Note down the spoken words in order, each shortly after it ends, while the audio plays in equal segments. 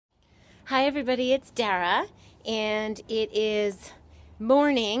Hi everybody, it's Dara, and it is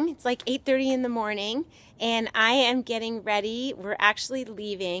morning. It's like 8:30 in the morning, and I am getting ready. We're actually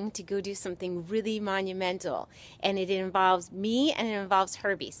leaving to go do something really monumental, and it involves me and it involves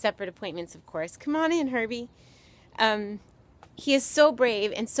Herbie. Separate appointments, of course. Come on in, Herbie. He is so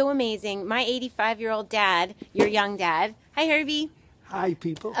brave and so amazing. My 85-year-old dad, your young dad. Hi, Herbie. Hi,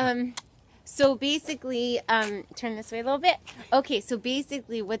 people. So basically, turn this way a little bit. Okay, so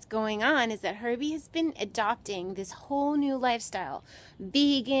basically what's going on is that Herbie has been adopting this whole new lifestyle.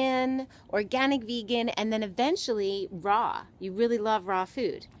 Vegan, organic vegan, and then eventually raw. You really love raw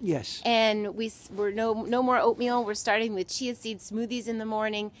food. Yes. And we're no more oatmeal. We're starting with chia seed smoothies in the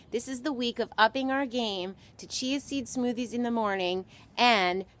morning. This is the week of upping our game to chia seed smoothies in the morning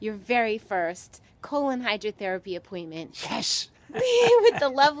and your very first colon hydrotherapy appointment. Yes. With the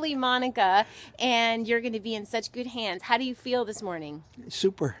lovely Monica, and you're going to be in such good hands. How do you feel this morning?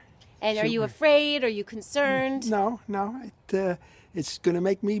 Super. And Super. Are you afraid? Are you concerned? No. It's going to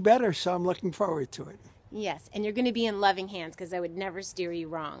make me better, so I'm looking forward to it. Yes, and you're going to be in loving hands because I would never steer you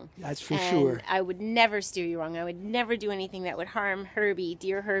wrong. That's for sure. I would never steer you wrong. I would never do anything that would harm Herbie,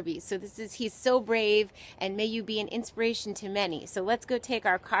 dear Herbie. So he's so brave, and may you be an inspiration to many. So let's go take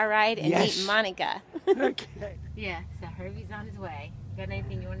our car ride and meet Monica. Okay. Yeah, so Herbie's on his way. Got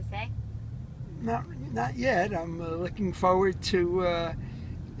anything you want to say? Not yet. I'm looking forward to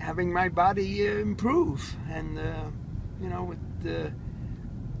having my body improve, and with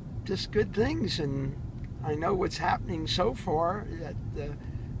just good things. And I know what's happening so far that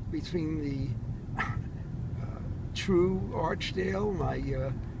between the True Archdale,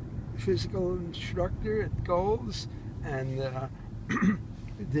 my physical instructor at Gold's, and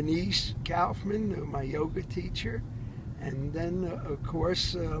Denise Kaufman, my yoga teacher, and then of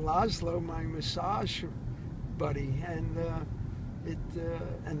course Laszlo, my massage buddy, and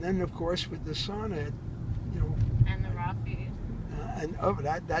and then of course with the sauna, and the raw food.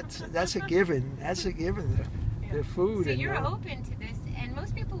 That's a given. That's a given. The food. So you're open to this, and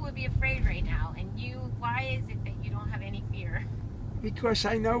most people would be afraid right now. And why is it that you don't have any fear? Because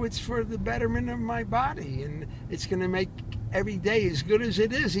I know it's for the betterment of my body, and it's going to make every day as good as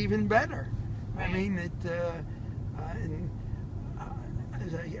it is even better. Right. I mean,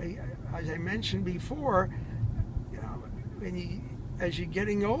 as I mentioned before, as you're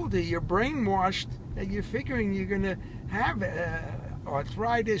getting older, you're brainwashed that you're figuring you're going to have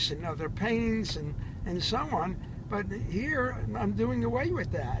arthritis and other pains and so on. But here, I'm doing away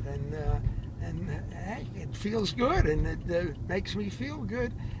with that, and hey, it feels good, and it makes me feel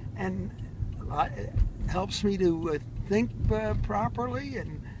good, and it helps me to think properly,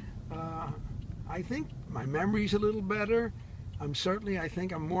 and I think my memory's a little better. I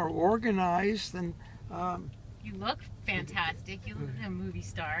think I'm more organized, and you look fantastic. You look like a movie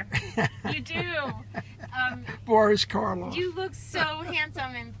star. You do. Boris Karloff. You look so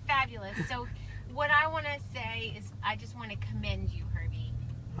handsome and fabulous. So what I want to say is I just want to commend you, Herbie,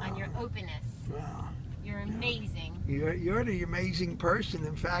 on your openness. You're amazing. You're the amazing person.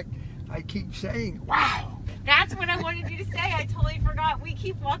 In fact, I keep saying, wow. That's what I wanted you to say. I totally forgot. We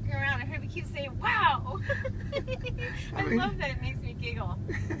keep walking around and Herbie keeps saying, wow. I love that. It makes me giggle.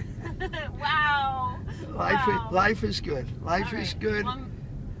 Wow. Life is good. Life is good.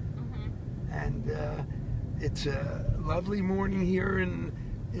 And it's a lovely morning here in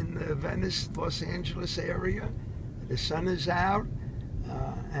the Venice, Los Angeles area. The sun is out,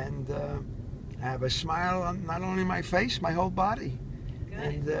 and I have a smile on not only my face, my whole body. Good.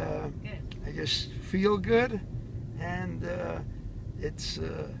 And Good. I just feel good, and it's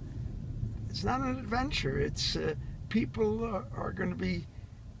not an adventure. It's people are going to be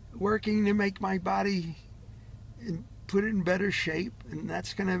working to make my body put it in better shape, and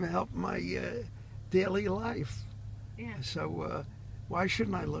that's going to help my daily life. Yeah. So why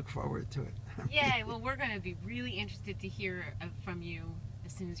shouldn't I look forward to it? Yeah, well, we're going to be really interested to hear from you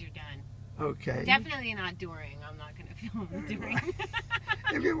as soon as you're done. Okay. Definitely not during. I'm not going to film during.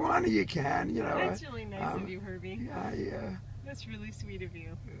 If you want to, you can. That's really nice of you, Herbie. Yeah. That's really sweet of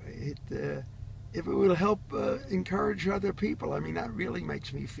you. If it will help encourage other people, I mean, that really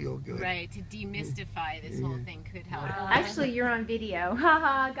makes me feel good. Right, to demystify this whole thing could help. Actually, you're on video.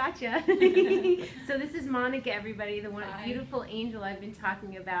 Haha, gotcha. So this is Monica, everybody, the one beautiful angel I've been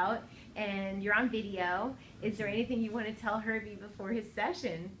talking about, and you're on video. Is there anything you want to tell Herbie before his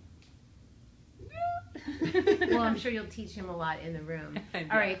session? Well, I'm sure you'll teach him a lot in the room.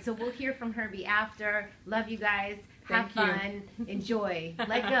 All right, so we'll hear from Herbie after. Love you guys. Have fun. Enjoy.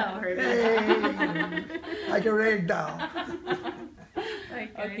 Let go, Herbie. Hey, like a rag doll.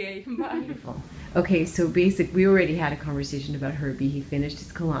 Okay, bye. Okay, so we already had a conversation about Herbie. He finished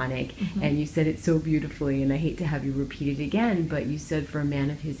his colonic, and you said it so beautifully, and I hate to have you repeat it again, but you said for a man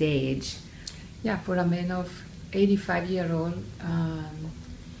of his age. Yeah, for a man of 85-year-old,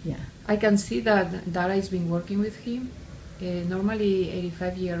 Yeah. I can see that Dara has been working with him. Normally,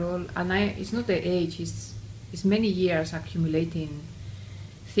 85-year-old, and it's not the age; it's many years accumulating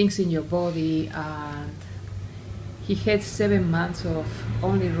things in your body, and he had 7 months of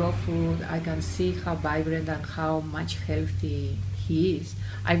only raw food. I can see how vibrant and how much healthy he is.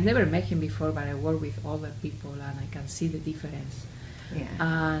 I've never met him before, but I work with older people, and I can see the difference. Yeah.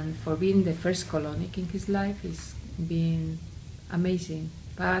 And for being the first colonic in his life, it's been amazing.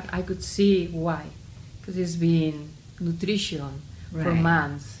 But I could see why, because it's been nutrition for Right.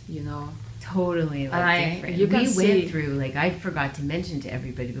 months, you know. Totally, different. you can we see- went through, I forgot to mention to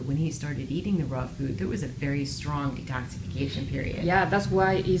everybody, but when he started eating the raw food, there was a very strong detoxification period. Yeah, that's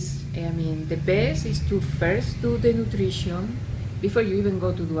why the best is to first do the nutrition before you even go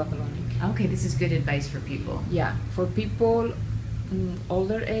to do a colonic. Okay, this is good advice for people. Yeah, for people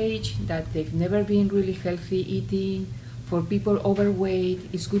older age that they've never been really healthy eating, for people overweight,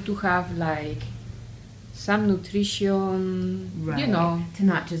 it's good to have some nutrition, Right. you know. To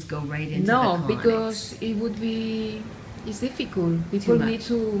not just go right into the No, colonics. because it's difficult. People much. need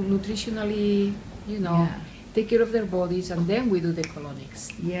to nutritionally, you know, Yeah. take care of their bodies, and then we do the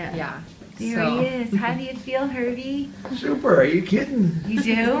colonics. Yeah. Yeah. There So- he is. How do you feel, Herbie? Super, are you kidding? You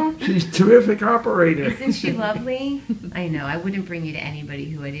do? She's a terrific operator. Isn't she lovely? I know. I wouldn't bring you to anybody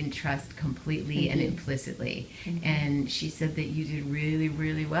who I didn't trust completely and implicitly. And she said that you did really,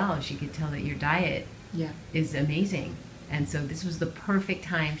 really well. She could tell that your diet Yeah. is amazing. And so this was the perfect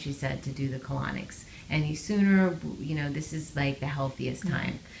time, she said, to do the colonics. Any sooner, this is like the healthiest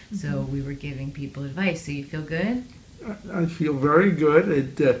time. So we were giving people advice. So you feel good? I feel very good.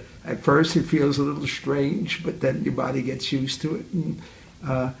 At first it feels a little strange, but then your body gets used to it,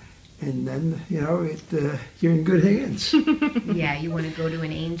 and then you're in good hands. Yeah, you want to go to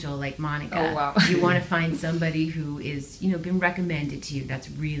an angel like Monica. Oh, wow. You want to find somebody who is, been recommended to you. That's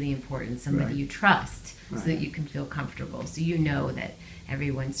really important. Somebody Right. you trust, so Right. that you can feel comfortable. So you know that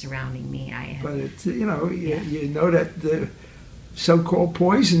everyone surrounding me, But it's you know that the so-called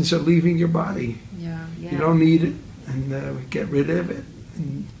poisons are leaving your body. Yeah. yeah. You don't need it, and get rid of it,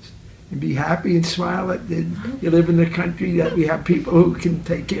 and be happy and smile that you live in a country that we have people who can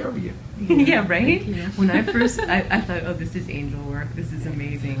take care of you. Yeah, right? Yeah. When I first, I thought, oh, this is angel work. This is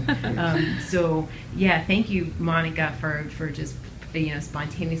amazing. So, yeah, thank you, Monica, for just,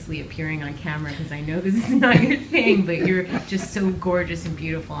 spontaneously appearing on camera, because I know this is not your thing, but you're just so gorgeous and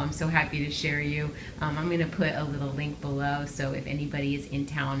beautiful. I'm so happy to share you. I'm going to put a little link below, so if anybody is in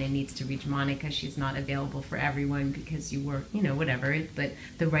town and needs to reach Monica, she's not available for everyone because you work, whatever, but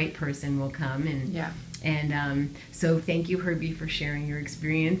the right person will come. And Yeah. And so thank you, Herbie, for sharing your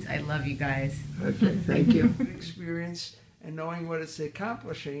experience. I love you guys. Okay, thank you. Experience and knowing what it's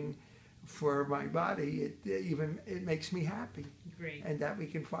accomplishing for my body, it makes me happy. Great. And that we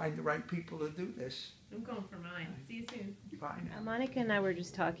can find the right people to do this. I'm going for mine. See you soon. Bye now. Monica and I were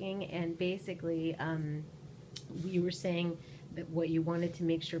just talking, and basically, you were saying that what you wanted to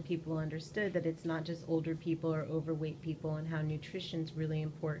make sure people understood, that it's not just older people or overweight people, and how nutrition's really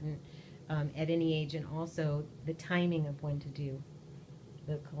important at any age, and also the timing of when to do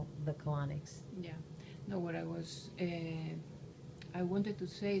the colonics. Yeah. No, what I wanted to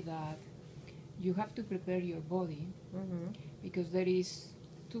say that you have to prepare your body, Mm-hmm. because there is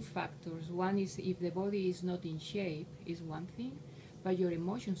two factors. One is if the body is not in shape is one thing, but your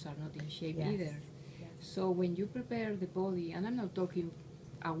emotions are not in shape Yes. either. Yes. So when you prepare the body, and I'm not talking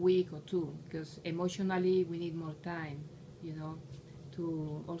a week or two, because emotionally we need more time,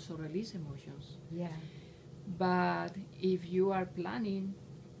 to also release emotions. Yeah. But if you are planning,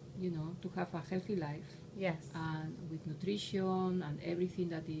 to have a healthy life, Yes. and with nutrition and everything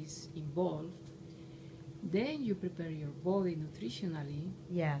that is involved, then you prepare your body nutritionally,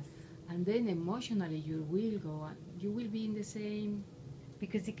 Yes. and then emotionally you will be in the same.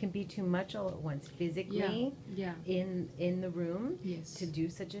 Because it can be too much all at once, physically Yeah. in the room Yes. to do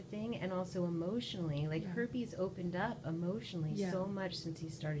such a thing, and also emotionally. Like Yeah. Herbie's opened up emotionally Yeah. so much since he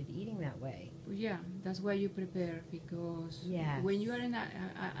started eating that way. Yeah, that's why you prepare, because Yes. when you are in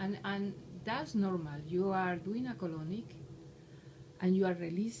and that's normal. You are doing a colonic, and you are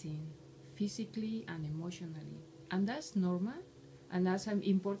releasing physically and emotionally, and that's normal, and that's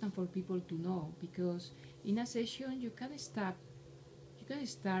important for people to know, because in a session you can start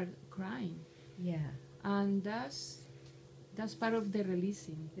crying, Yeah. and that's part of the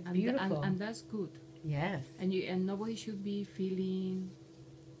releasing. It's and beautiful. and that's good. Yes. And nobody should be feeling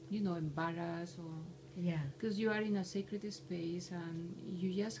embarrassed or Yeah. because you are in a sacred space and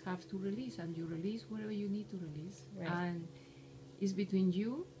you just have to release, and you release whatever you need to release. Right. And it's between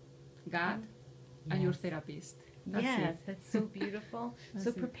you, God, and your Yes. therapist. That's Yes, it. that's so beautiful. That's So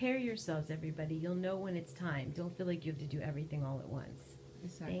it. prepare yourselves, everybody. You'll know when it's time. Don't feel like you have to do everything all at once.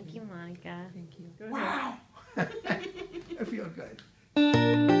 Exactly. Thank you, Monica. Thank you. Go ahead. Wow!